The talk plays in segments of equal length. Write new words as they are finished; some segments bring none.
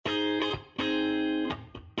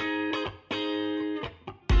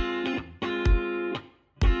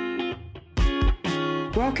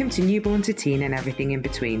Welcome to Newborn to Teen and Everything in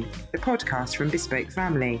Between, the podcast from Bespoke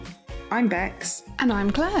Family. I'm Bex. And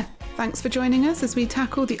I'm Claire. Thanks for joining us as we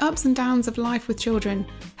tackle the ups and downs of life with children,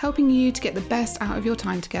 helping you to get the best out of your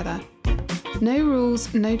time together. No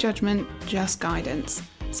rules, no judgment, just guidance.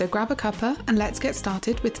 So grab a cuppa and let's get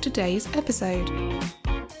started with today's episode.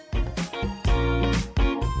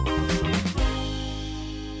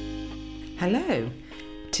 Hello.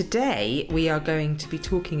 Today we are going to be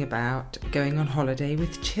talking about going on holiday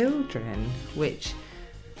with children, which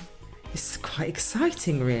is quite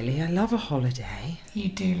exciting, really. I love a holiday. You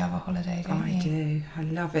do love a holiday, don't you? I do. I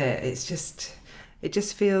love it. It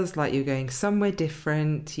just feels like you're going somewhere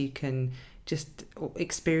different. You can just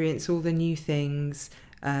experience all the new things,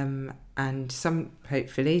 and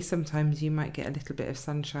hopefully sometimes you might get a little bit of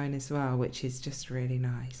sunshine as well, which is just really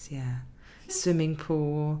nice. Yeah. Swimming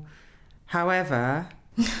pool. However,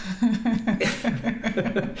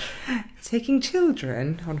 taking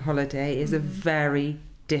children on holiday is a very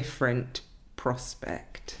different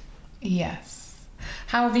prospect. Yes.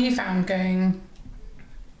 How have you found going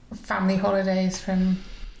family holidays from...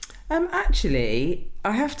 Actually,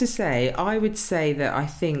 I have to say, I would say that I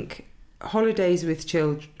think holidays with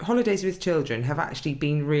children have actually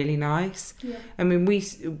been really nice. Yeah. I mean,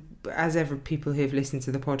 as ever, people who have listened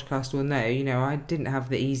to the podcast will know, I didn't have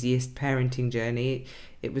the easiest parenting journey.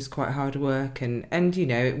 It was quite hard work, and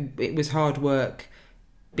it was hard work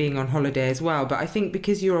being on holiday as well. But I think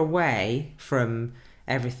because you're away from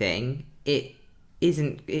everything, it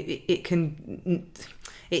isn't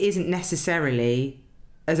necessarily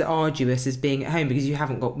as arduous as being at home, because you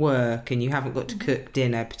haven't got work and you haven't got to cook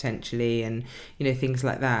dinner potentially, and things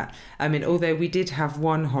like that. I mean, although we did have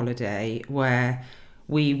one holiday where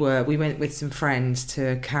we went with some friends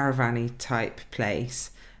to a caravan-y type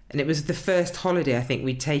place, and it was the first holiday I think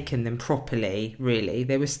we'd taken them properly, really.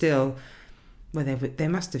 They were still, they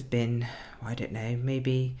must have been, I don't know,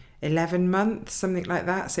 maybe 11 months, something like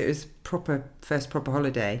that. So it was first proper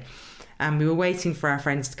holiday. And we were waiting for our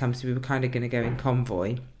friends to come, so we were kind of going to go in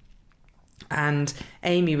convoy. And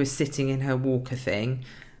Amy was sitting in her walker thing,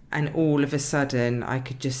 and all of a sudden I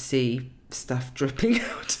could just see stuff dripping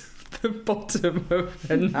out of the bottom of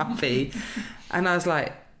her nappy. And I was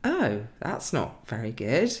like, oh, that's not very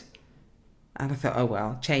good. And I thought, oh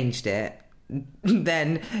well, changed it.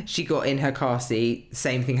 Then she got in her car seat,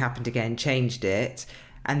 same thing happened again, changed it.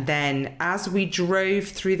 And then as we drove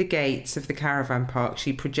through the gates of the caravan park,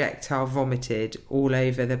 she projectile vomited all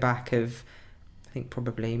over the back of, I think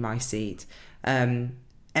probably my seat,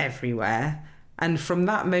 everywhere. And from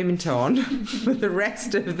that moment on, for the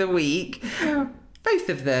rest of the week, both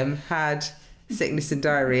of them had sickness and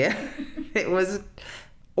diarrhea. It was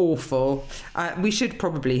awful. We should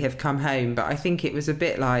probably have come home, but I think it was a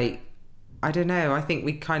bit like, I don't know, I think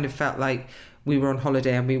we kind of felt like we were on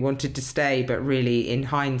holiday and we wanted to stay, but really in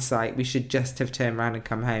hindsight we should just have turned around and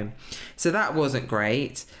come home. So that wasn't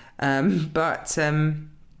great. But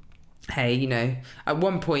hey, at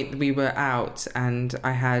one point we were out and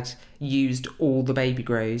I had used all the Baby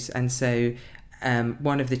Grows, and so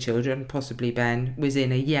one of the children, possibly Ben, was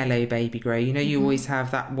in a yellow Baby Grow. You always have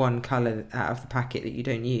that one colour out of the packet that you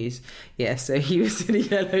don't use. Yeah, so he was in a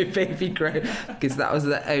yellow Baby Grow because that was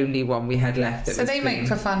the only one we had left. So they make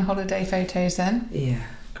for fun holiday photos then? Yeah,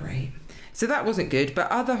 great. So that wasn't good, but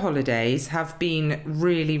other holidays have been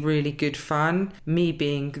really, really good fun. Me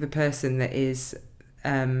being the person that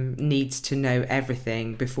needs to know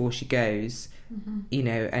everything before she goes.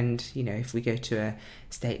 And if we go to a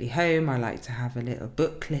stately home, I like to have a little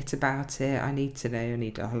booklet about it. I need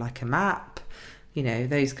like a map,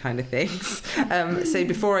 those kind of things. So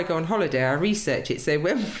before I go on holiday, I research it. So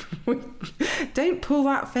don't pull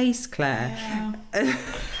that face, Claire.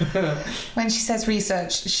 Yeah. When she says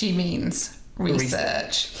research, she means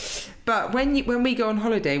research. But when we go on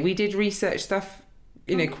holiday, we did research stuff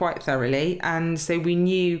quite thoroughly, and so we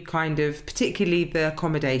knew kind of, particularly the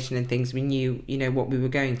accommodation and things, we knew what we were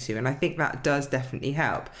going to, and I think that does definitely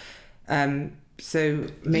help. So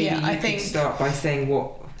maybe I think start by saying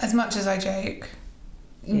what, as much as I joke,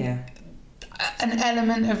 an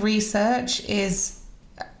element of research is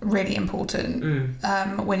really important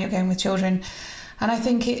when you're going with children, and I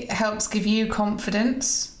think it helps give you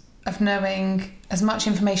confidence of knowing as much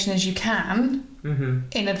information as you can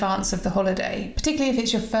in advance of the holiday, particularly if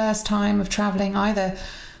it's your first time of travelling, either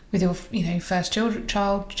with your first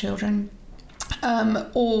children,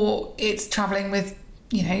 or it's travelling with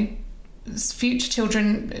future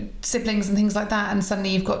children, siblings and things like that, and suddenly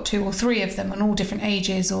you've got 2 or 3 of them on all different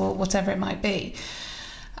ages or whatever it might be.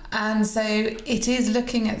 And so it is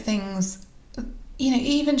looking at things,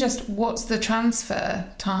 even just what's the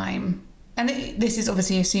transfer time this is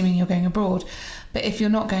obviously assuming you're going abroad, but if you're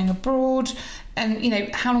not going abroad,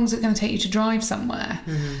 and how long is it going to take you to drive somewhere,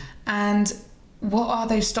 and what are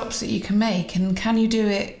those stops that you can make, and can you do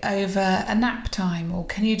it over a nap time, or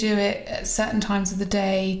can you do it at certain times of the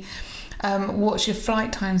day? What's your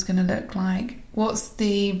flight times going to look like?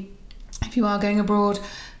 If you are going abroad,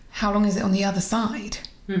 how long is it on the other side?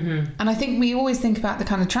 And I think we always think about the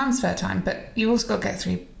kind of transfer time, but you also got to get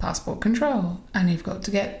through passport control, and you've got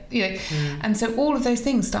to get, and so all of those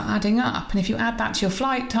things start adding up. And if you add that to your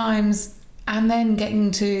flight times and then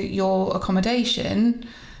getting to your accommodation,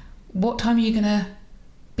 what time are you going to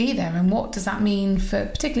be there? And what does that mean for,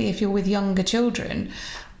 particularly if you're with younger children?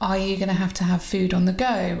 Are you going to have food on the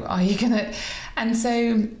go? Are you going to, and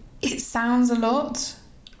so it sounds a lot,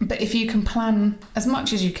 but if you can plan as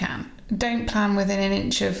much as you can, don't plan within an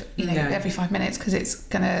inch of every 5 minutes, because it's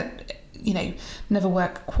gonna never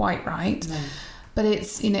work quite right. But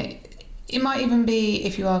it's it might even be,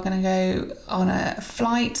 if you are going to go on a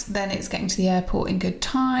flight, then it's getting to the airport in good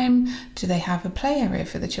time. Do they have a play area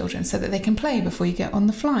for the children so that they can play before you get on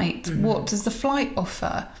the flight? What does the flight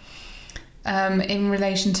offer in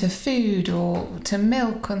relation to food or to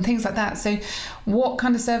milk and things like that? So what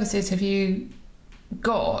kind of services have you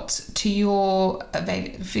got to your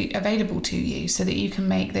available to you, so that you can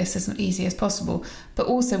make this as easy as possible, but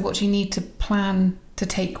also what do you need to plan to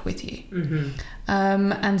take with you?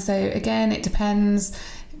 And so again, it depends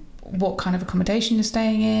what kind of accommodation you're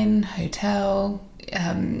staying in, hotel,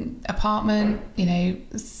 apartment,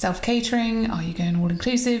 self-catering, are you going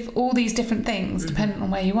all-inclusive, all these different things depending on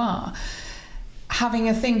where you are. Having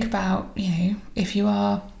a think about, if you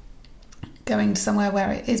are going to somewhere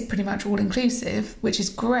where it is pretty much all-inclusive, which is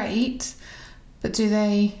great, but do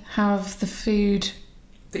they have the food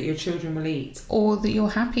that your children will eat, or that you're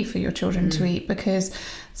happy for your children to eat? Because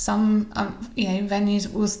some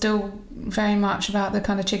venues will still very much about the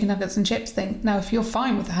kind of chicken nuggets and chips thing. Now, if you're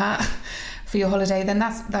fine with that for your holiday, then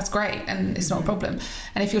that's great, and it's not a problem.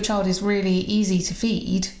 And if your child is really easy to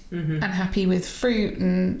feed and happy with fruit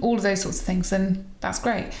and all of those sorts of things, then that's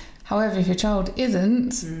great. However, if your child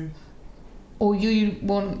isn't, or you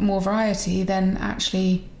want more variety, then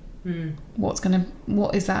actually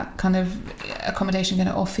what is that kind of accommodation going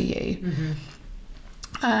to offer you?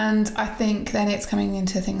 And I think then it's coming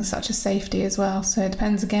into things such as safety as well. So it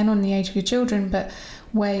depends again on the age of your children, but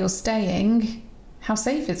where you're staying, how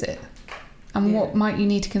safe is it? And what might you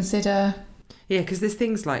need to consider? Yeah, because there's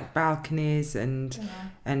things like balconies and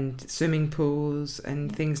swimming pools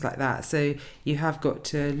and things like that. So you have got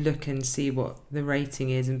to look and see what the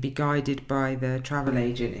rating is and be guided by the travel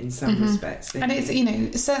agent in some respects. And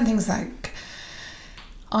it's, certain things, like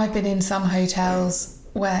I've been in some hotels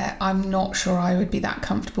where I'm not sure I would be that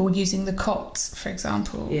comfortable using the cots, for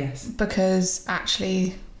example. Yes. Because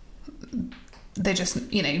actually they're just,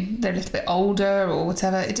 they're a little bit older or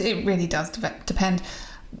whatever. It really does depend.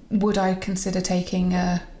 Would I consider taking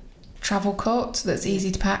a travel cot that's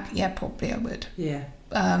easy to pack? Yeah, probably I would. Yeah.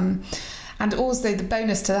 And also the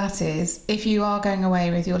bonus to that is, if you are going away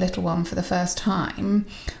with your little one for the first time,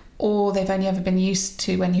 or they've only ever been used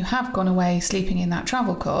to, when you have gone away, sleeping in that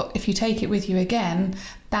travel cot, if you take it with you again,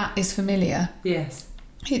 that is familiar. Yes.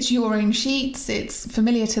 It's your own sheets, it's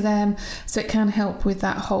familiar to them, so it can help with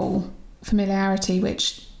that whole familiarity,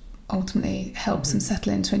 which ultimately helps them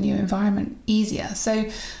settle into a new environment easier. So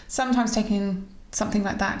sometimes taking something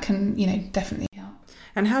like that can, definitely help.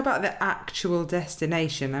 And how about the actual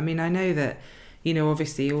destination? I mean, I know that,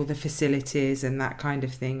 obviously all the facilities and that kind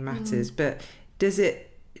of thing matters, but does it,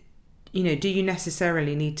 do you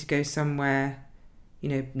necessarily need to go somewhere,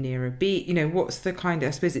 near a beach? What's the kind of,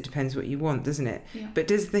 I suppose it depends what you want, doesn't it? Yeah. But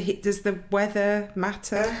does the weather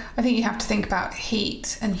matter? I think you have to think about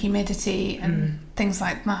heat and humidity and things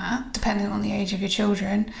like that, depending on the age of your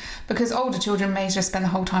children, because older children may just spend the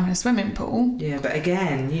whole time in a swimming pool. Yeah, but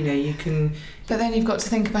again, you can... But then you've got to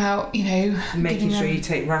think about, making sure you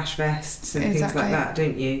take rash vests and things like that,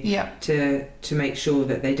 don't you? Yeah. To make sure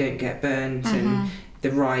that they don't get burnt and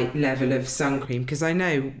the right level of sun cream, because I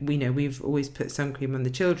know we've always put sun cream on the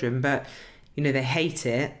children, but they hate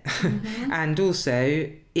it. And also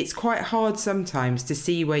it's quite hard sometimes to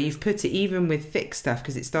see where you've put it, even with thick stuff,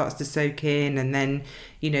 because it starts to soak in, and then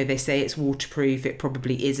they say it's waterproof, it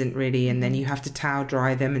probably isn't really, and then you have to towel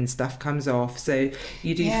dry them and stuff comes off, so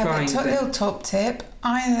you do find but little top tip,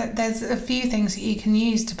 there's a few things that you can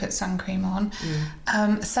use to put sun cream on.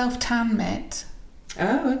 Self tan mitt.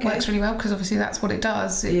 Oh, okay. Works really well, because obviously that's what it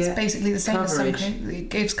does. It's basically the same as sun cream. It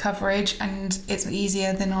gives coverage and it's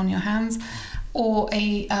easier than on your hands. Or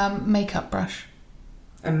a makeup brush.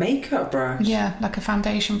 A makeup brush? Yeah, like a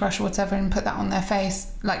foundation brush or whatever, and put that on their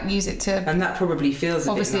face. Like, use it to... And that probably feels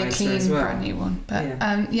obviously a bit nicer a clean, as well. brand new one. But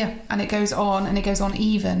and it goes on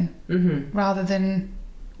even, rather than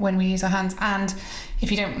when we use our hands. And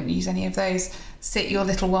if you don't want to use any of those, sit your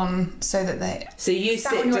little one so that they... So you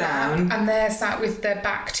sat sit on your down... lap, and they're sat with their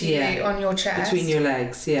back to you on your chest. Between your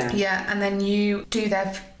legs, yeah. Yeah, and then you do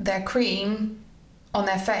their cream on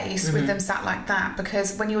their face with them sat like that,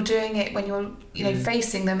 because when you're doing it, when you're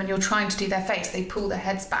facing them and you're trying to do their face, they pull their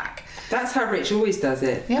heads back. That's how Rich always does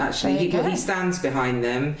it. Yep, actually, he stands behind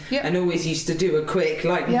them and always used to do a quick,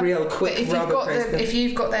 real quick rubber press. If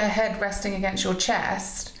you've got their head resting against your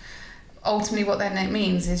chest, ultimately what that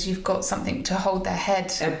means is you've got something to hold their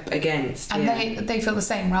head against, and they feel the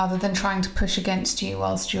same, rather than trying to push against you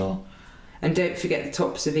whilst you're... And don't forget the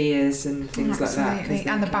tops of ears and things like that.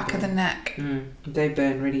 And the back of the neck. They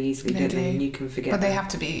burn really easily, don't they? And you can forget. But they have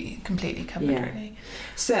to be completely covered, really.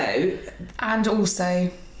 So... And also,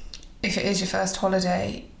 if it is your first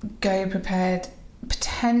holiday, go prepared,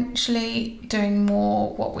 potentially doing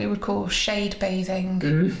more what we would call shade bathing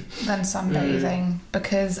than sunbathing,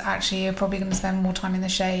 because actually you're probably going to spend more time in the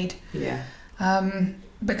shade. Yeah.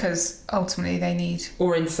 Because ultimately they need...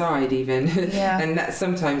 Or inside even. Yeah. And that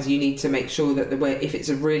sometimes you need to make sure that if it's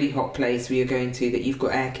a really hot place where you're going to, that you've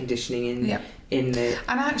got air conditioning in the...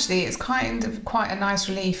 And actually it's quite a nice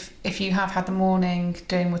relief if you have had the morning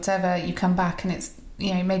doing whatever, you come back and it's,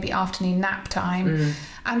 maybe afternoon nap time.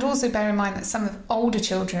 And also bear in mind that some of the older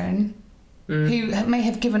children who may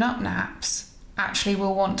have given up naps actually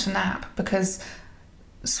will want to nap, because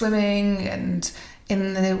swimming and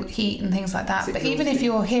in the heat and things like that. But even if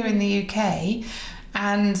you're here in the UK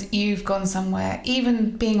and you've gone somewhere,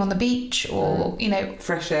 even being on the beach or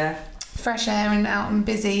fresh air and out and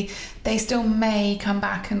busy, they still may come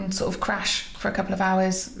back and sort of crash for a couple of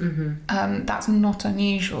hours. That's not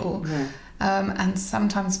unusual. And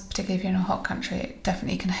sometimes, particularly if you're in a hot country, it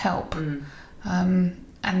definitely can help.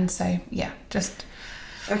 And so just...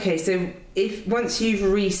 Okay, so if once you've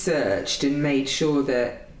researched and made sure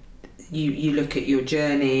that you look at your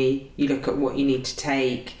journey, you look at what you need to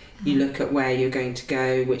take, you look at where you're going to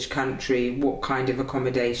go, which country, what kind of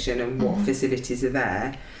accommodation and what facilities are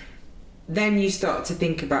there, then you start to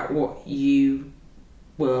think about what you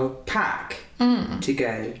will pack to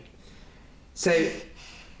go. So,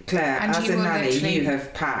 Claire, and as a nanny, you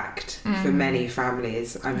have packed for many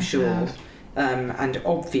families, I'm sure. And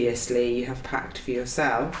obviously you have packed for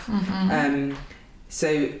yourself.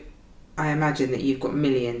 So I imagine that you've got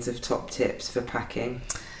millions of top tips for packing.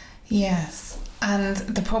 Yes, and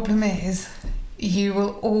the problem is you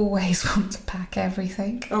will always want to pack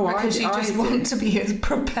everything because you just want to be as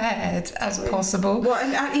prepared as possible. Well,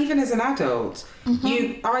 and even as an adult,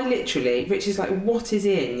 Rich is like, what is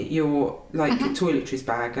in your toiletries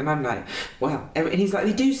bag? And I'm like, well, and he's like,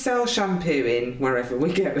 they do sell shampoo in wherever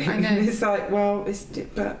we're going. I know. And it's like, well,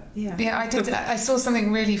 Yeah, I did. I saw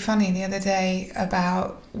something really funny the other day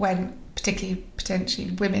about when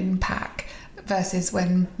potentially women pack versus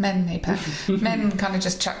when men may pack. Men kind of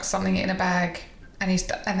just chuck something in a bag and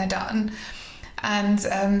they're done. And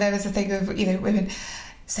there was a thing of women.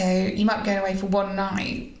 So you might be going away for one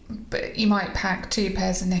night, but you might pack 2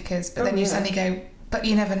 pairs of knickers. But then you suddenly go, but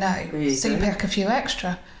you never know. So you pack a few extra.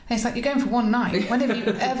 And it's like, you're going for one night. When have you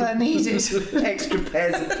ever needed extra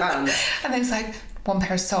pairs of pants? And then it's like, 1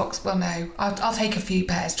 pair of socks. Well, no, I'll take a few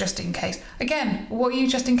pairs just in case. Again, what are you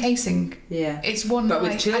just in casing? Yeah, it's one night. But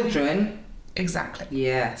with children. Exactly.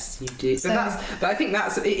 Yes, you do. So but I think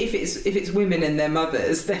that's if it's women and their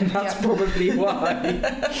mothers, then that's probably why.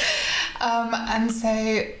 And so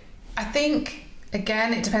I think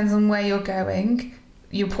again it depends on where you're going.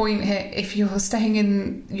 Your point here, if you're staying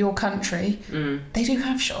in your country, they do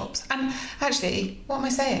have shops. And actually, what am I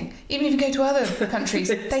saying? Even if you go to other countries,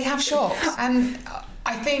 they have shops. And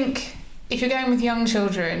I think if you're going with young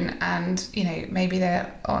children and maybe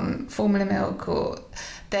they're on formula milk,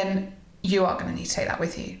 then you are going to need to take that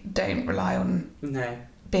with you. Don't rely on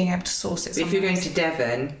being able to source it. If you're going to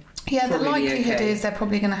Devon, the likelihood is they're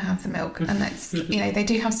probably going to have the milk, and that's they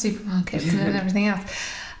do have supermarkets and everything else.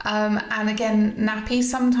 And again, nappies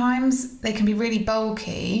sometimes they can be really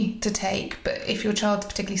bulky to take, but if your child's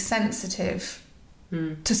particularly sensitive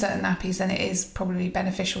to certain nappies, then it is probably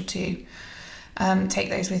beneficial to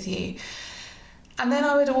take those with you. And then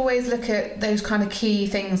I would always look at those kind of key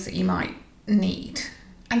things that you might need.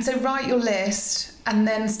 And so write your list and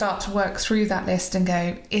then start to work through that list and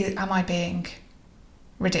go, am I being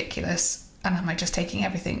ridiculous? And am I just taking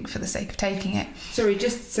everything for the sake of taking it? Sorry,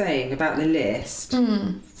 just saying about the list.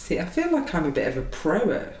 See, I feel like I'm a bit of a pro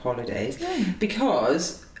at holidays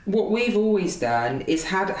because what we've always done is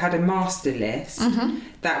had a master list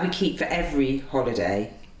that we keep for every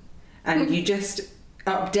holiday, and you just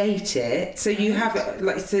update it. So you have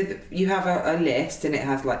a list, and it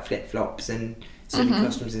has like flip-flops and swimming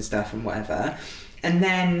costumes and stuff and whatever, and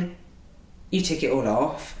then you tick it all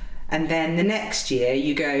off. And then the next year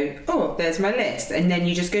you go, oh, there's my list. And then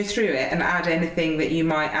you just go through it and add anything that you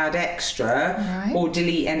might add extra or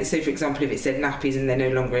delete. And so, for example, if it said nappies and they're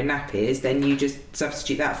no longer in nappies, then you just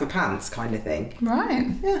substitute that for pants kind of thing.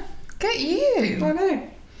 Right. Yeah. Get you. I know.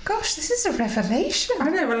 Gosh, this is a revelation. I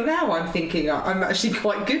know. Well, now I'm thinking I'm actually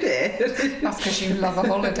quite good at it. That's because you love a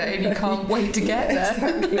holiday and you can't wait to get there.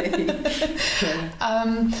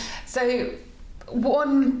 Exactly. So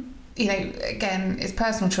one... you know, again, it's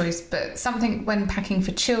personal choice, but something when packing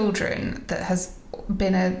for children that has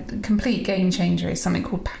been a complete game changer is something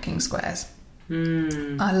called packing squares.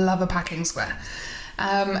 I love a packing square.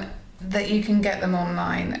 That you can get them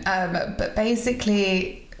online. But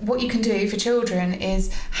basically, what you can do for children is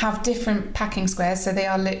have different packing squares. So they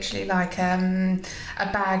are literally like a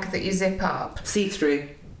bag that you zip up. See-through.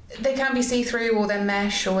 They can be see-through or they're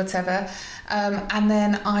mesh or whatever. And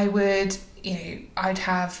then I would... you know, I'd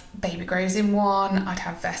have baby grows in one, I'd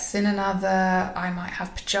have vests in another, I might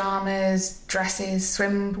have pyjamas, dresses,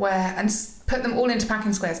 swimwear, and put them all into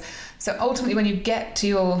packing squares. So ultimately, when you get to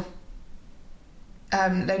your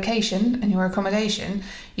location and your accommodation,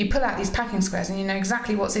 you pull out these packing squares and you know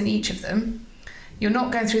exactly what's in each of them. You're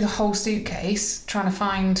not going through the whole suitcase trying to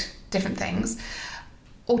find different things.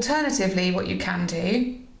 Alternatively, what you can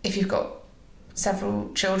do, if you've got several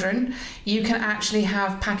children, you can actually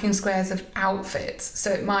have packing squares of outfits. So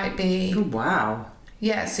it might be... oh, wow.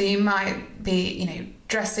 Yeah, so you might be, you know,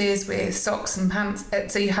 dresses with socks and pants.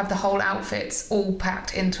 So you have the whole outfits all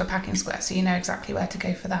packed into a packing square, so you know exactly where to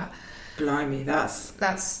go for that. Blimey,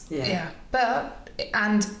 that's yeah. But,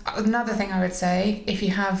 and another thing I would say, if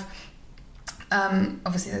you have...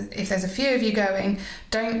 obviously, if there's a few of you going,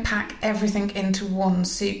 don't pack everything into one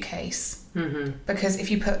suitcase. Because if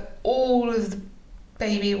you put all of the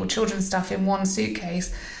baby or children's stuff in one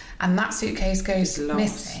suitcase and that suitcase goes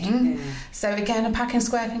missing, so again, a packing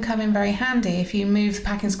square can come in very handy. If you move the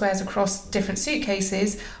packing squares across different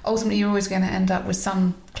suitcases, ultimately you're always going to end up with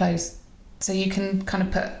some clothes, so you can kind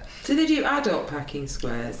of put... Do they do adult packing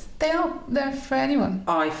squares? They're for anyone.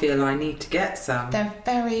 I feel I need to get some. They're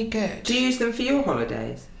very good. Do you use them for your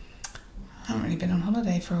holidays? I haven't really been on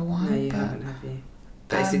holiday for a while. No, you haven't, have you?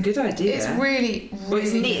 But it's a good idea. It's really, really well,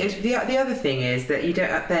 it's neat. good. The other thing is that you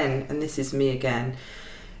don't then, and this is me again,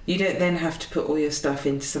 you don't then have to put all your stuff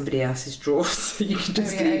into somebody else's drawers. You can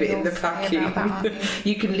just leave it in the packing.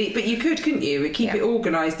 You can leave, but you couldn't you? Keep it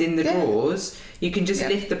organised in the drawers. You can just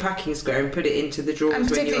lift the packing square and put it into the drawers. And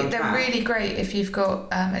particularly, when you they're really great if you've got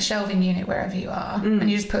a shelving unit wherever you are,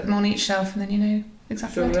 and you just put them on each shelf, and then you know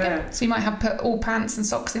exactly where to go. So you might have put all pants and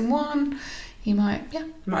socks in one. You might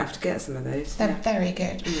have to get some of those. They're very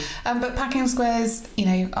good. But packing squares, you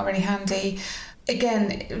know, are really handy.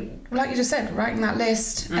 Again, like you just said, writing that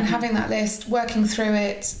list and having that list, working through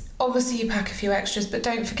it. Obviously, you pack a few extras, but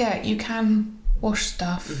don't forget you can wash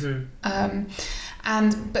stuff.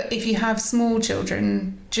 But if you have small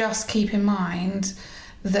children, just keep in mind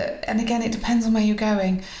that. And again, it depends on where you're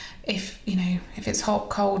going. If it's hot,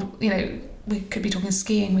 cold, you know. We could be talking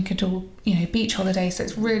skiing, we could do, you know, beach holidays, so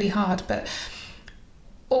it's really hard, but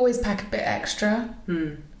always pack a bit extra.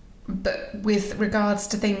 But with regards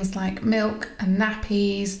to things like milk and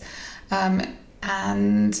nappies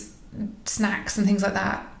and snacks and things like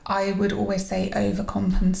that, I would always say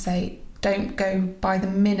overcompensate. Don't go by the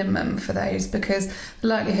minimum for those, because the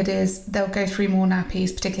likelihood is they'll go through more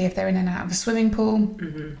nappies, particularly if they're in and out of a swimming pool.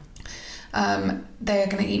 They're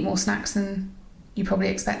going to eat more snacks than you probably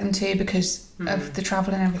expect them to because of the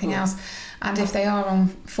travel and everything else. And if they are on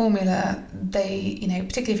formula, they, you know,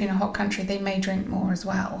 particularly if you're in a hot country, they may drink more as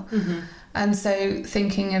well. And so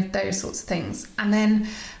thinking of those sorts of things. And then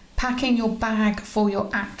packing your bag for your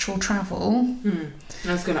actual travel.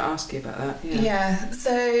 I was going to ask you about that. Yeah.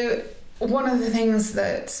 So one of the things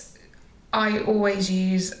that I always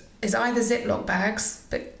use is either Ziploc bags,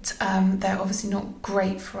 but they're obviously not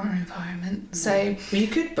great for our environment. So you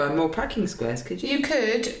could buy more packing squares, could you? You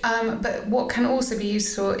could, but what can also be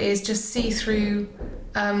useful is just see-through,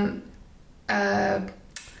 like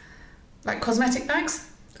cosmetic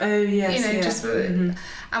bags. Oh yes, you know, just and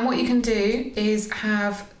what you can do is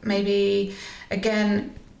have maybe,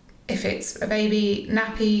 again, if it's a baby,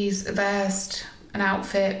 nappies, a vest, an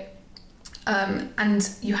outfit, and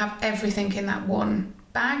you have everything in that one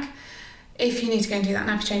bag. If you need to go and do that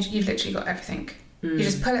nappy change, you've literally got everything. You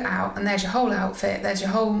just pull it out and there's your whole outfit, there's your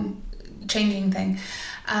whole changing thing.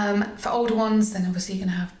 For older ones, then obviously you're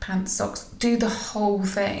going to have pants, socks. Do the whole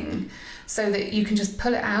thing so that you can just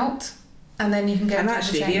pull it out and then you can go. And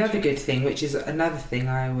actually, the other good thing, which is another thing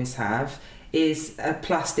I always have, is a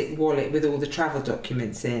plastic wallet with all the travel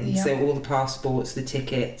documents in. Yep. So all the passports, the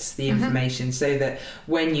tickets, the information, so that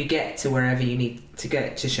when you get to wherever you need to go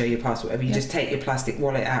to show your passport, whatever, you just take your plastic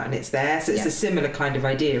wallet out and it's there. So it's a similar kind of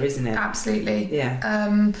idea, isn't it? Absolutely. Yeah.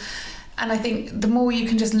 And I think the more you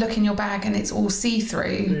can just look in your bag and it's all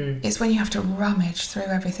see-through, it's when you have to rummage through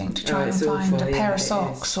everything to try and find a pair of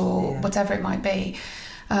socks or whatever it might be.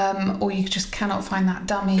 Or you just cannot find that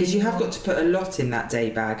dummy. Because you have got to put a lot in that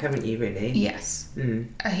day bag, haven't you, really? Yes.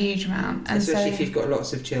 A huge amount. And especially if you've got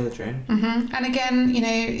lots of children. And again, you know,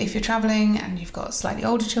 if you're travelling and you've got slightly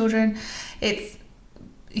older children, it's,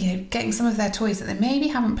 you know, getting some of their toys that they maybe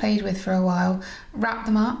haven't played with for a while, wrap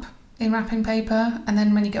them up in wrapping paper, and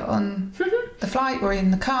then when you get on the flight or in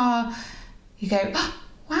the car, you go, oh,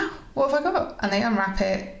 wow, what have I got? And they unwrap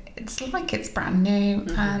it. It's like it's brand new,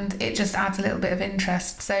 and it just adds a little bit of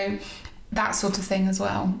interest. So that sort of thing as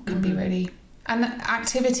well can be really... And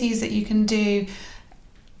activities that you can do,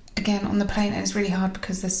 again, on the plane, and it's really hard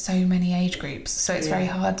because there's so many age groups, so it's very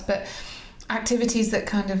hard. But activities that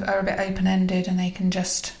kind of are a bit open-ended and they can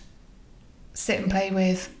just sit and play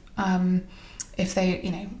with if they,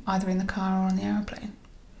 you know, either in the car or on the aeroplane.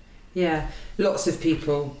 Yeah, lots of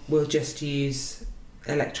people will just use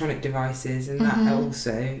electronic devices, and that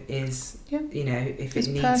also is, you know, if it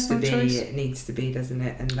needs to be, choice. It needs to be, doesn't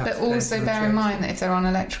it? And that's but also bear in mind that if they're on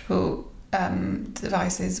electrical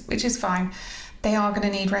devices, which is fine, they are going to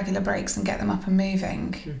need regular breaks and get them up and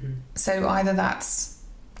moving. So either that's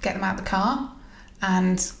get them out of the car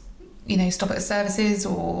and, you know, stop at the services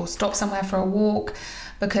or stop somewhere for a walk,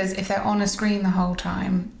 because if they're on a screen the whole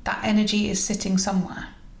time, that energy is sitting somewhere.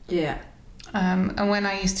 Yeah. And when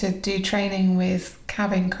I used to do training with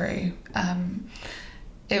cabin crew,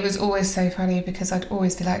 it was always so funny because I'd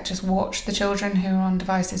always be like, just watch the children who are on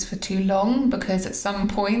devices for too long, because at some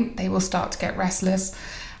point they will start to get restless,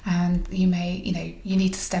 and you may, you know, you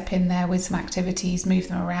need to step in there with some activities, move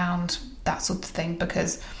them around, that sort of thing,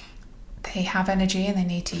 because they have energy and they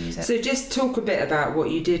need to use it. So just talk a bit about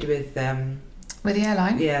what you did with the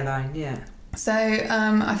airline. The airline, yeah. So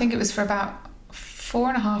I think it was for about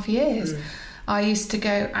 4.5 years. I used to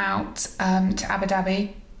go out to Abu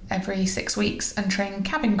Dhabi every 6 weeks and train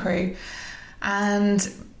cabin crew, and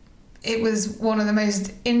it was one of the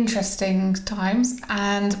most interesting times.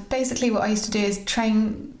 And basically what I used to do is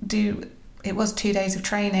it was 2 days of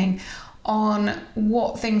training on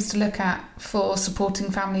what things to look at for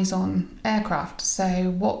supporting families on aircraft. So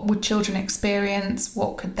what would children experience,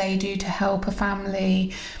 what could they do to help a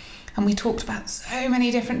family, and we talked about so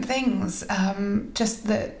many different things, just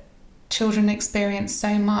that children experience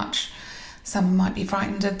so much. Some might be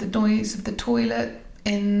frightened of the noise of the toilet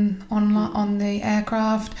on the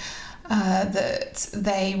aircraft, that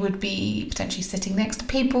they would be potentially sitting next to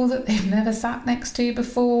people that they've never sat next to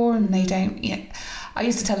before, and they don't, you know, I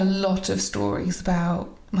used to tell a lot of stories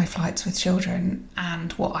about my flights with children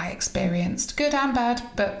and what I experienced, good and bad,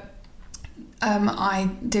 but I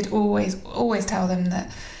did always tell them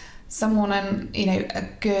that someone, you know, a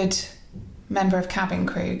good member of cabin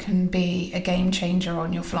crew can be a game changer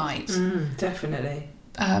on your flight. Definitely.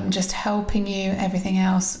 Just helping you, everything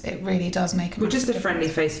else, it really does make a just a friendly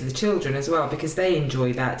face for the children as well, because they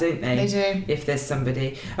enjoy that, don't they? They do. If there's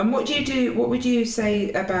somebody. And what would you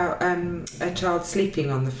say about a child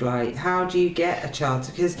sleeping on the flight? How do you get a child?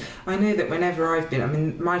 Because I know that whenever I've been, I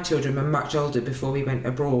mean, my children were much older before we went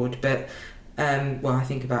abroad, but well, I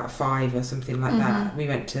think about 5 or something like that. We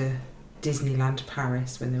went to Disneyland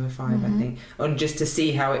Paris when they were 5, I think, and just to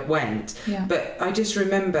see how it went. Yeah. But I just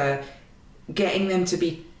remember getting them to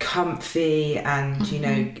be comfy and, you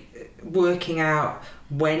know, working out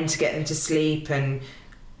when to get them to sleep. And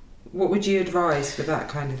what would you advise for that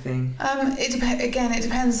kind of thing? It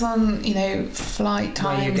depends on, you know, flight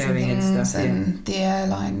times and things and stuff, and the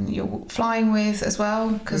airline you're flying with as well,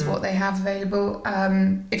 because what they have available.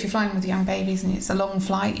 If you're flying with young babies and it's a long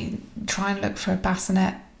flight, you try and look for a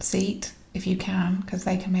bassinet seat if you can, because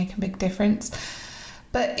they can make a big difference.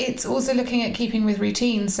 But it's also looking at keeping with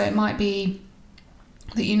routines. So it might be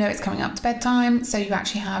that you know it's coming up to bedtime, so you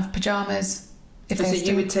actually have pyjamas. So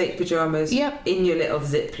you would take pyjamas in your little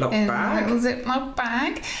Ziploc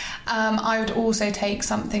bag. I would also take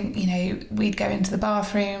something, you know, we'd go into the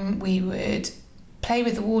bathroom, we would play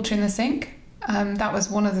with the water in the sink. That was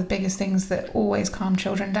one of the biggest things that always calmed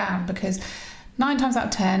children down, because 9 times out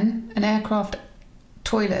of 10, an aircraft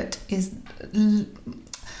toilet is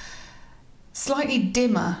slightly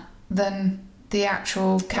dimmer than the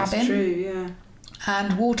actual cabin. That's true, yeah.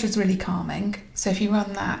 And water is really calming. So if you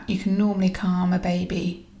run that, you can normally calm a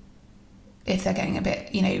baby if they're getting a bit,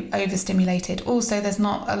 overstimulated. Also, there's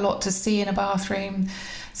not a lot to see in a bathroom,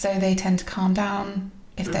 so they tend to calm down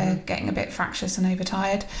if they're getting a bit fractious and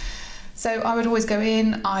overtired. So I would always go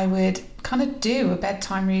in, I would kind of do a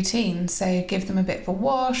bedtime routine. So give them a bit of a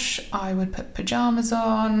wash, I would put pyjamas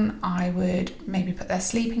on, I would maybe put their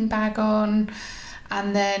sleeping bag on,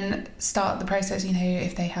 and then start the process.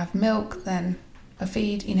 If they have milk, then a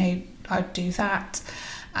feed, I'd do that.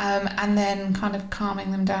 And then kind of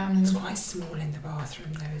calming them down. It's quite small in the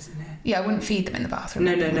bathroom though, isn't it? Yeah, I wouldn't feed them in the bathroom.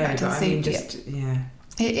 No, but I mean yeah.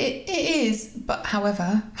 It is, but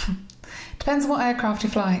however, depends on what aircraft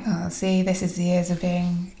you're flying. Oh, see, this is the years of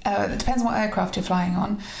being... it depends on what aircraft you're flying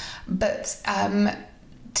on. But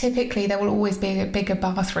typically there will always be a bigger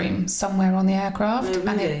bathroom somewhere on the aircraft. Oh, really?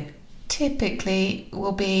 And it typically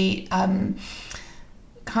will be...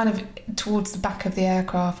 kind of towards the back of the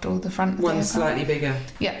aircraft or the front of the aircraft. One slightly bigger.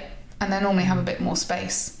 Yeah, and they normally have a bit more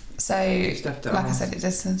space. So, like I said, it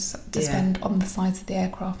does depend on the size of the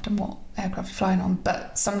aircraft and what aircraft you're flying on,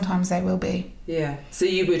 but sometimes they will be. Yeah, so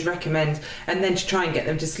you would recommend, and then to try and get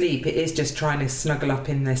them to sleep, it is just trying to snuggle up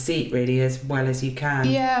in their seat really as well as you can.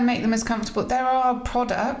 Yeah, make them as comfortable. There are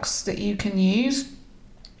products that you can use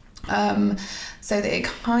so that it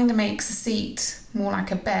kind of makes a seat more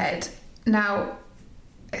like a bed. Now,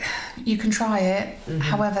 you can try it,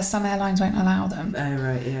 however some airlines won't allow them. Oh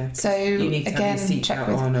right, yeah. So you need to again, have your check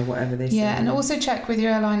seatbelt on or whatever they say. Yeah, and also check with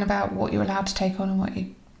your airline about what you're allowed to take on and what you're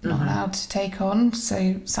not allowed to take on.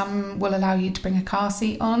 So some will allow you to bring a car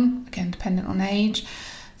seat on, again dependent on age.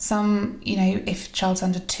 Some, if child's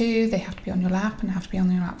under 2, they have to be on your lap and have to be on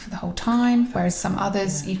your lap for the whole time, whereas some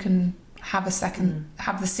others you can have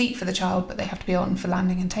have the seat for the child, but they have to be on for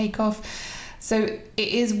landing and takeoff. So it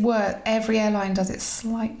is every airline does it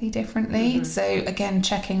slightly differently. So again,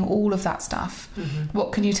 checking all of that stuff.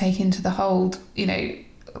 What can you take into the hold?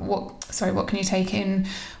 What can you take in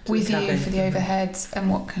with you for the overheads,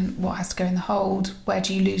 and what has to go in the hold? Where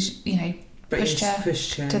do you lose?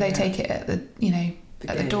 Pushchair. Do they take it at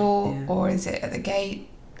the door, or is it at the gate?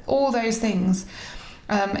 All those things.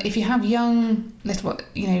 If you have young little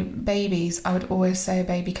babies, I would always say a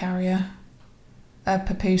baby carrier. A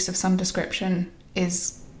papoose of some description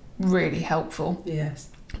is really helpful. Yes.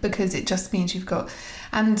 Because it just means you've got...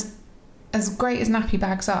 And as great as nappy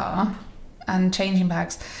bags are, and changing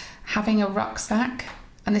bags, having a rucksack,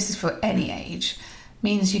 and this is for any age,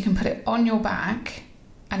 means you can put it on your back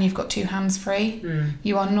and you've got 2 hands free.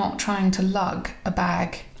 You are not trying to lug a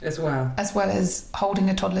bag as well as holding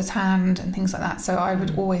a toddler's hand and things like that. So I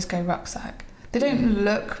would always go rucksack. They don't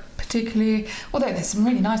look particularly, although there's some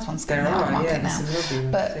really nice ones going on the market now.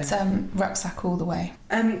 But rucksack all the way.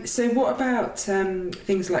 So what about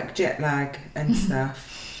things like jet lag and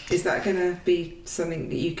stuff? Is that going to be something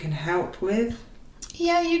that you can help with?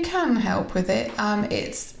 Yeah, you can help with it.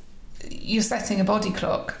 You're setting a body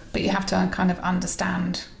clock, but you have to kind of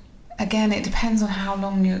understand. Again, it depends on how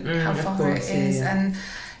long how far it is, and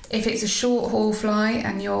if it's a short haul flight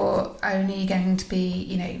and you're only going to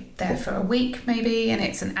be, there for a week maybe, and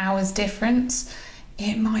it's an hour's difference,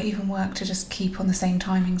 it might even work to just keep on the same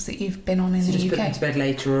timings that you've been on in the UK. Just put them to bed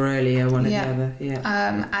later or earlier, one or the other.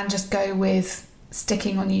 Yeah. And just go with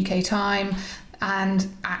sticking on UK time, and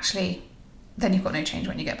actually, then you've got no change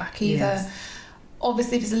when you get back either. Yes.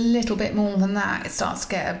 Obviously, if it's a little bit more than that, it starts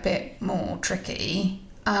to get a bit more tricky.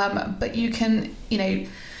 But you can,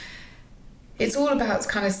 it's all about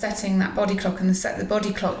kind of setting that body clock, and set the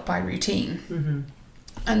body clock by routine.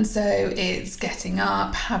 And so it's getting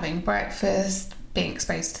up, having breakfast, being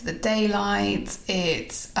exposed to the daylight,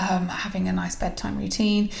 it's having a nice bedtime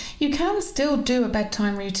routine. You can still do a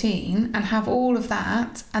bedtime routine and have all of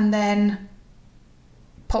that, and then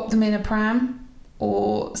pop them in a pram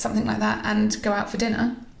or something like that and go out for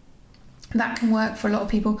dinner. That can work for a lot of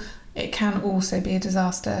people. It can also be a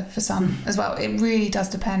disaster for some as well. It really does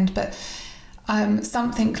depend, but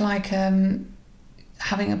something like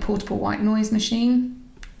having a portable white noise machine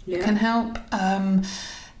can help.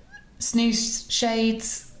 Snooze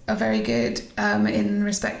shades are very good in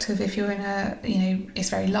respect of if you're in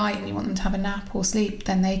it's very light and you want them to have a nap or sleep,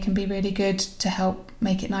 then they can be really good to help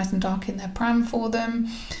make it nice and dark in their pram for them.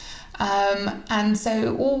 And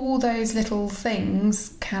so all those little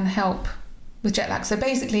things can help with jet lag. So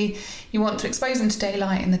basically you want to expose them to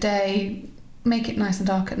daylight in the day, make it nice and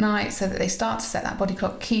dark at night so that they start to set that body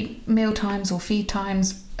clock. Keep meal times or feed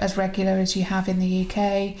times as regular as you have in the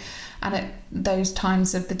UK and at those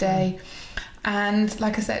times of the day. And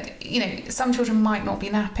like I said, some children might not be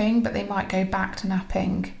napping, but they might go back to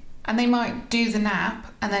napping And they might do the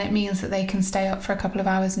nap, and then it means that they can stay up for a couple of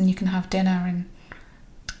hours and you can have dinner. And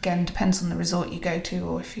again, depends on the resort you go to,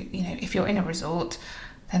 or if you're in a resort,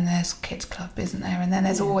 then there's kids club, isn't there? And then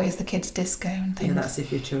there's always the kids disco and things. Yeah, that's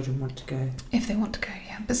if your children want to go. If they want to go,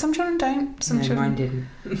 yeah. But some children don't. Some no, children mine didn't.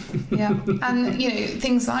 Yeah, and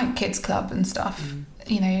things like kids club and stuff.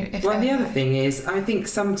 If well, the other thing is, I think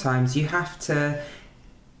sometimes you have to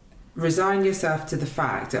resign yourself to the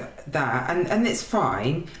fact that, and it's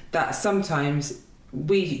fine that sometimes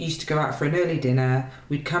we used to go out for an early dinner,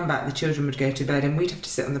 we'd come back, the children would go to bed, and we'd have to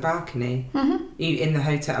sit on the balcony in the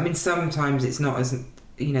hotel. I mean, sometimes it's not as,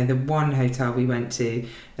 the one hotel we went to,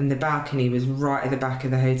 and the balcony was right at the back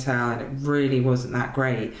of the hotel, and it really wasn't that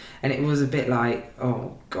great, and it was a bit like,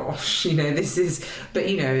 oh gosh, this is, but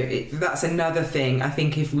that's another thing. I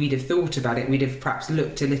think if we'd have thought about it, we'd have perhaps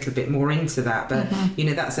looked a little bit more into that, but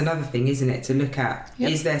that's another thing, isn't it, to look at.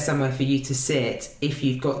 Is there somewhere for you to sit if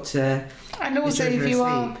you've got to, and also if you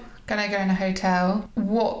are going to go in a hotel,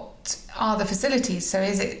 what are the facilities? So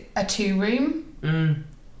is it a 2-room?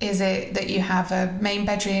 Is it that you have a main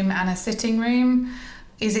bedroom and a sitting room?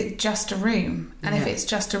 Is it just a room? And if it's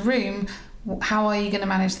just a room, how are you going to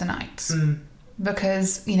manage the nights?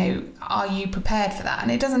 Because, are you prepared for that? And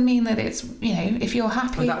it doesn't mean that it's, if you're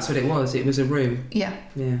happy... Well, that's what it was. It was a room. Yeah.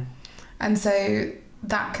 Yeah. And so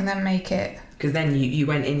that can then make it... Because then you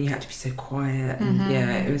went in, you had to be so quiet. And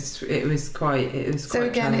it was quite So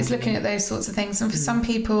again, it's looking at those sorts of things. And for some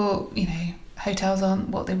people, hotels aren't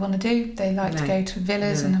what they want to do. They like to go to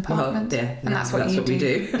villas and apartments, and that's what we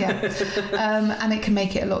do. Yeah, and it can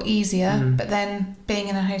make it a lot easier. But then being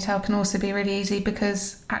in a hotel can also be really easy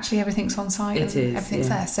because actually everything's on site. It is. Everything's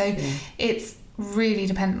there. So it's really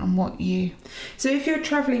dependent on what you... So if you're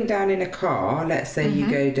travelling down in a car, let's say you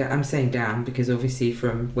go down... I'm saying down because obviously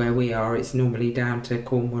from where we are, it's normally down to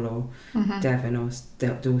Cornwall or Devon or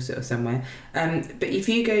Dorset or somewhere. But if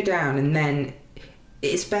you go down and then...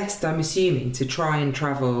 It's best, I'm assuming, to try and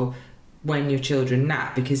travel when your children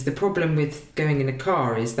nap, because the problem with going in a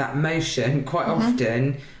car is that motion quite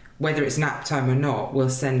often, whether it's nap time or not,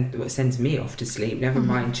 sends me off to sleep, never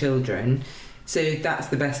mind children. So that's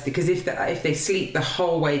the best, because if they sleep the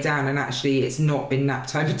whole way down and actually it's not been nap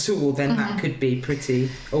time at all, then that could be pretty,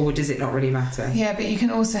 or does it not really matter? Yeah, but you can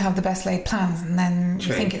also have the best laid plans and then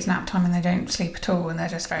you think it's nap time and they don't sleep at all and they're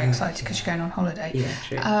just very excited because you're going on holiday.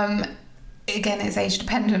 Yeah, true. Again, it's age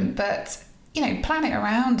dependent, but plan it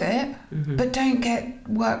around it, but don't get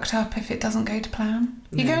worked up if it doesn't go to plan.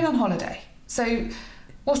 You're going on holiday, so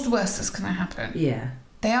what's the worst that's going to happen? Yeah,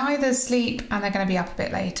 they either sleep and they're going to be up a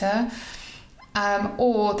bit later,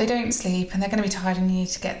 or they don't sleep and they're going to be tired and you need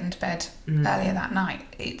to get them to bed earlier that night.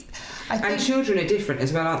 And children are different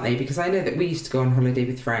as well, aren't they? Because I know that we used to go on holiday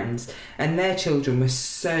with friends and their children were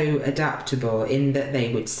so adaptable in that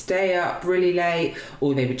they would stay up really late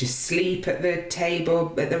or they would just sleep at the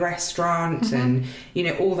table at the restaurant and,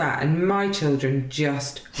 all that. And my children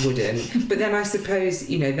just wouldn't. But then I suppose,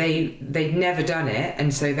 they'd never done it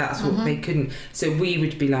and so that's what they couldn't. So we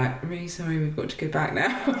would be like, I'm really sorry, we've got to go back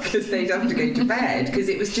now because they'd have to go to bed because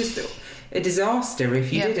it was just... a disaster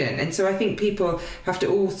if you didn't. And so I think people have to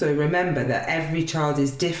also remember that every child is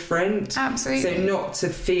different. Absolutely. So not to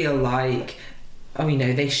feel like,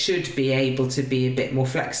 they should be able to be a bit more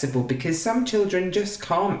flexible because some children just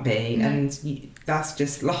can't be and that's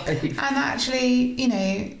just life. And actually,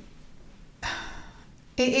 it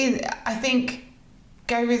is, I think,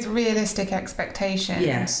 go with realistic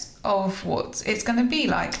expectations of what it's going to be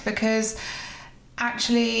like because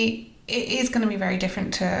actually... it is going to be very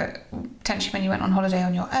different to potentially when you went on holiday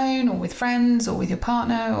on your own or with friends or with your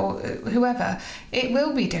partner or whoever. It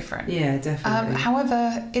will be different. Yeah, definitely.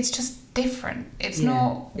 However, it's just different. It's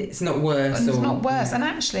not worse. It's not worse. And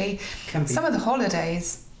actually, some of the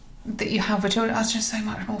holidays that you have with children are just so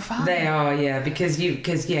much more fun. They are, because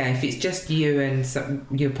if it's just you and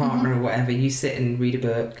your partner or whatever, you sit and read a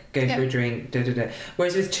book, go for a drink,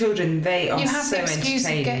 Whereas with children, they are so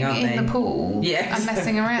entertaining, aren't they? In the pool and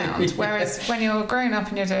messing around. Whereas when you're grown up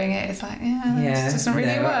and you're doing it, it's like, this doesn't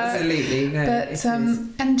really work. Absolutely, no. But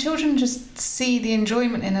and children just see the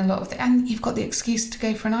enjoyment in a lot of things, and you've got the excuse to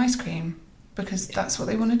go for an ice cream. Because that's what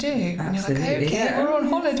they want to do. Absolutely, and you're like, okay, we're on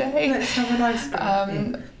holiday. Let's have an ice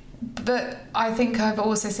cream. But I think I've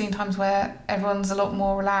also seen times where everyone's a lot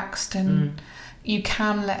more relaxed and you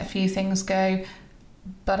can let a few things go.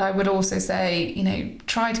 But I would also say,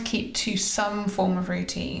 try to keep to some form of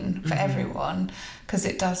routine for everyone because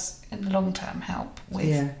it does, in the long term, help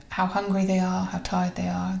with how hungry they are, how tired they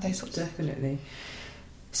are, those sorts of things. Definitely.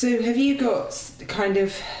 So have you got kind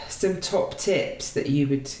of some top tips that you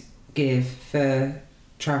would give for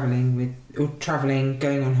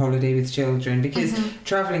going on holiday with children, because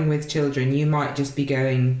travelling with children, you might not be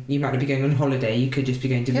going on holiday, you could just be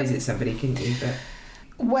going to visit somebody, couldn't you? But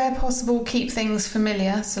where possible, keep things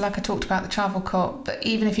familiar. So like I talked about the travel cot, but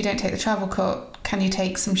even if you don't take the travel cot, can you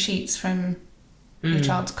take some sheets from your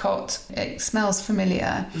child's cot? It smells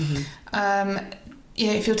familiar.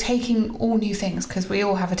 If you're taking all new things, because we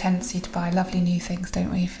all have a tendency to buy lovely new things,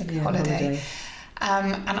 don't we, for the holiday.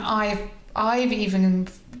 And I've even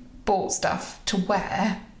bought stuff to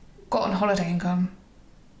wear, got on holiday and gone,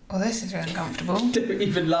 well, this is really uncomfortable. Don't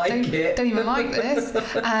even like it. Don't even like this.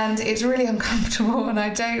 And it's really uncomfortable and I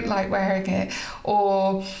don't like wearing it.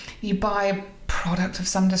 Or you buy a product of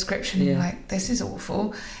some description and you're like, this is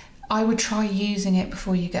awful. I would try using it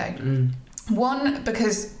before you go. One,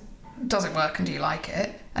 because does it work and do you like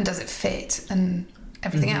it? And does it fit and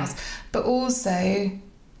everything else? But also,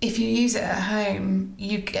 if you use it at home,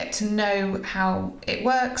 you get to know how it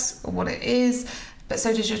works or what it is, but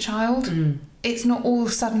so does your child. It's not all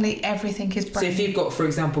suddenly everything is brand new. So if you've got, for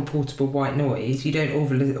example, portable white noise, you don't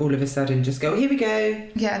all of a sudden just go, here we go.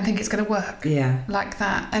 Yeah, and think it's going to work. Yeah. Like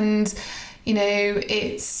that. And,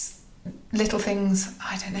 it's little things,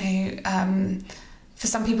 I don't know. For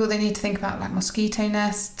some people, they need to think about like mosquito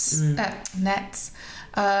nets,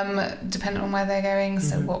 depending on where they're going.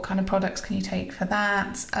 So what kind of products can you take for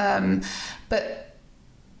that? But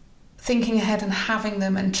thinking ahead and having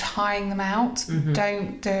them and trying them out.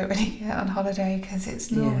 Don't do it when you get on holiday, because it's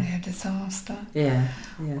normally a disaster.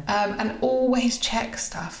 And always check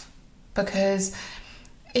stuff, because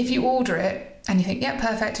if you order it and you think, yeah,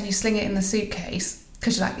 perfect, and you sling it in the suitcase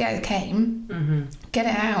because you're like, yeah, it came, get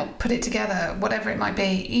it out, put it together, whatever it might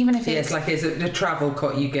be, even if it's... Yes, like it's a travel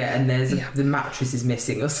cot you get and there's the mattress is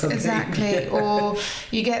missing or something. Exactly. Or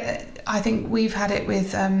you get... I think we've had it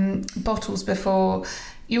with bottles before.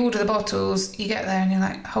 You order the bottles, you get there and you're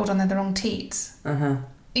like, hold on, they're the wrong teats.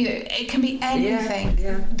 It can be anything.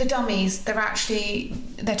 The dummies,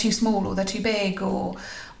 they're too small or they're too big or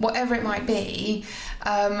whatever it might be,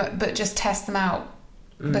 but just test them out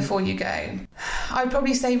before you go. I would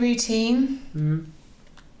probably say routine,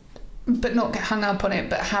 but not get hung up on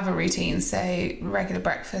it, but have a routine. So regular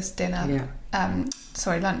breakfast, dinner,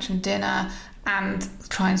 lunch and dinner, and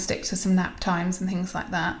try and stick to some nap times and things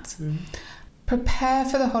like that. Prepare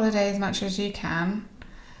for the holiday as much as you can,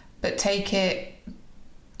 but take it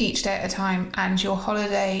each day at a time, and your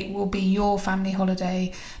holiday will be your family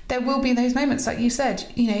holiday. There will be those moments, like you said,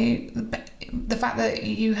 the fact that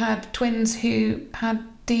you had twins who had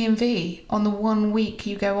DMV on the 1 week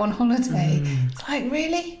you go on holiday. It's like,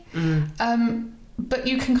 really? But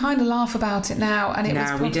you can kind of laugh about it now,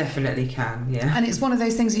 and we definitely can, yeah. And it's one of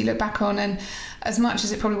those things that you look back on, and as much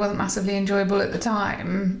as it probably wasn't massively enjoyable at the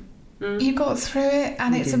time, you got through it,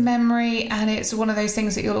 and it's a memory, and it's one of those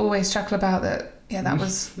things that you'll always chuckle about. That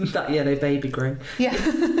was that yellow baby grow. Yeah.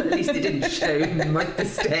 At least it didn't show like the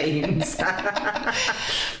stains.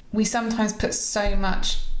 We sometimes put so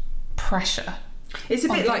much pressure. It's a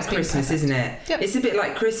bit like Christmas, isn't it? Yep. It's a bit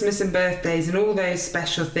like Christmas and birthdays and all those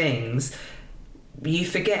special things. You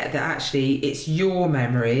forget that actually it's your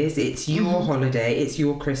memories, it's your holiday, it's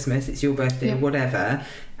your Christmas, it's your birthday, whatever.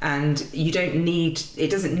 And it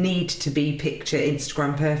doesn't need to be picture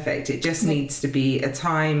Instagram perfect. It just needs to be a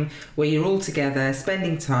time where you're all together,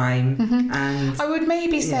 spending time. And I would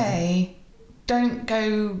maybe say, don't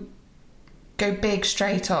go big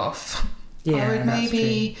straight off. Yeah, I would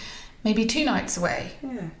maybe 2 nights away.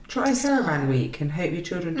 Yeah, try a caravan week and hope your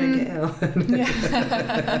children don't get ill.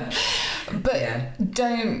 But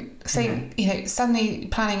don't think, suddenly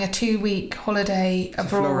planning a 2-week holiday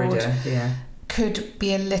abroad. Florida, could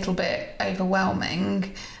be a little bit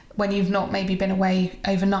overwhelming when you've not maybe been away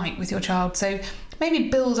overnight with your child. So maybe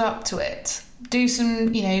build up to it. Do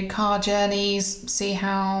some, car journeys, see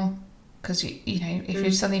how... Because, if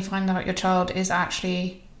you suddenly find out your child is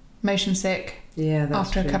actually motion sick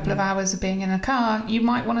after a couple of hours of being in a car, you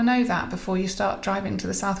might want to know that before you start driving to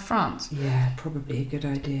the south of France. Yeah, probably a good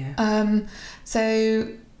idea.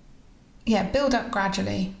 Build up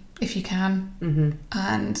gradually if you can.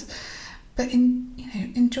 But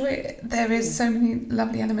enjoy it. There is so many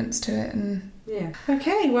lovely elements to it, and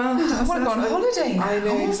okay. Well, I want to go on holiday now. I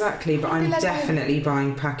know exactly, but I'm definitely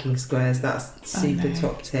buying packing squares. That's super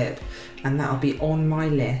top tip, and that'll be on my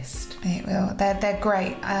list. It will. They're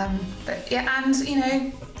great. And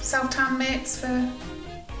self-tan mitts for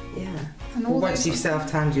And all once you've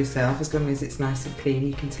self-tanned yourself, as long as it's nice and clean,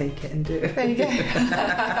 you can take it and do it. There you go.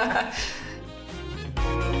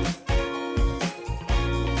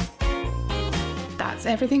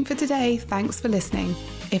 That's everything for today. Thanks for listening.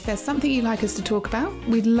 If there's something you'd like us to talk about,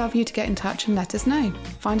 we'd love you to get in touch and let us know.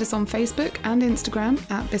 Find us on Facebook and Instagram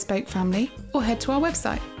at Bespoke Family, or head to our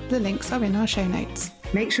website. The links are in our show notes.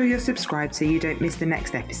 Make sure you're subscribed so you don't miss the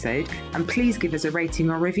next episode, and please give us a rating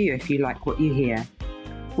or review if you like what you hear.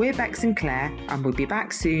 We're Bex and Claire, and we'll be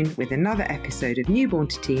back soon with another episode of Newborn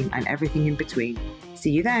to Teen and everything in between. See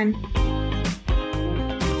you then.